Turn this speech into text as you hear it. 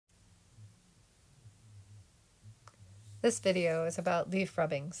This video is about leaf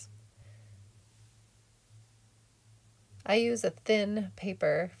rubbings. I use a thin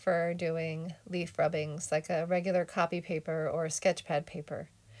paper for doing leaf rubbings, like a regular copy paper or sketchpad paper.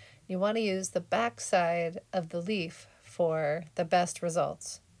 You want to use the back side of the leaf for the best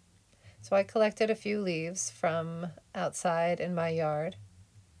results. So I collected a few leaves from outside in my yard.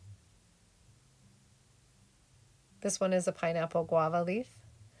 This one is a pineapple guava leaf,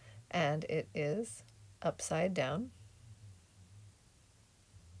 and it is upside down.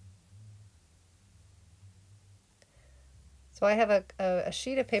 So I have a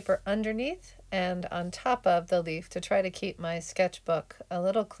sheet of paper underneath and on top of the leaf to try to keep my sketchbook a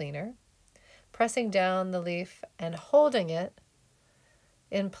little cleaner. Pressing down the leaf and holding it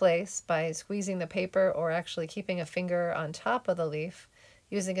in place by squeezing the paper or actually keeping a finger on top of the leaf,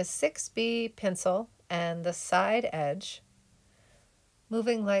 using a 6B pencil and the side edge,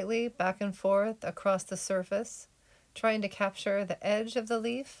 moving lightly back and forth across the surface, trying to capture the edge of the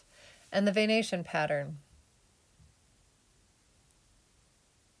leaf and the venation pattern.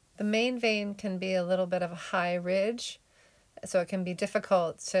 The main vein can be a little bit of a high ridge, so it can be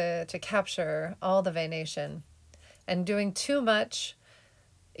difficult to capture all the venation. And doing too much,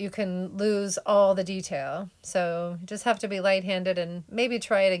 you can lose all the detail. So you just have to be light-handed and maybe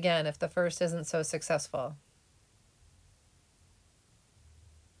try it again if the first isn't so successful.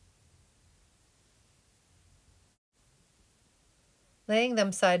 Laying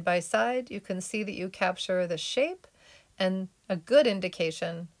them side by side, you can see that you capture the shape and a good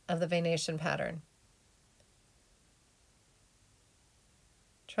indication of the venation pattern.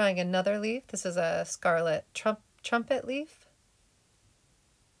 Trying another leaf. This is a scarlet trumpet leaf.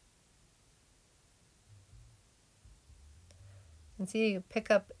 And see, you pick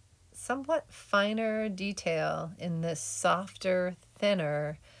up somewhat finer detail in this softer,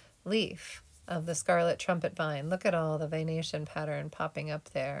 thinner leaf of the scarlet trumpet vine. Look at all the venation pattern popping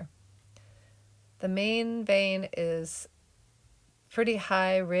up there. The main vein is pretty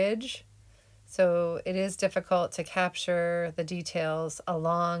high ridge, so it is difficult to capture the details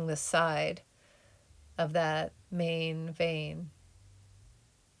along the side of that main vein.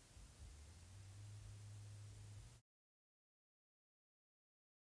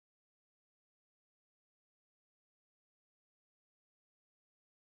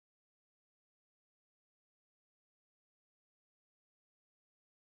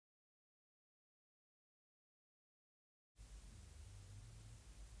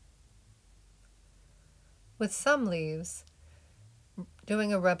 With some leaves,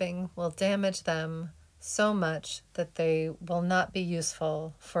 doing a rubbing will damage them so much that they will not be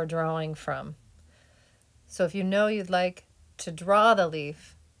useful for drawing from. So if you know you'd like to draw the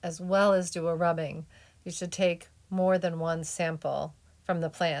leaf as well as do a rubbing, you should take more than one sample from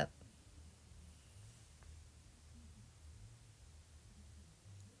the plant.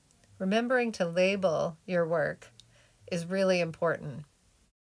 Remembering to label your work is really important.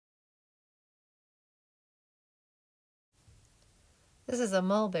 This is a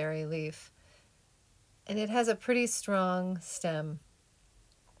mulberry leaf, and it has a pretty strong stem.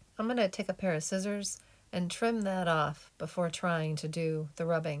 I'm going to take a pair of scissors and trim that off before trying to do the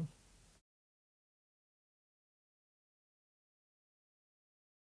rubbing.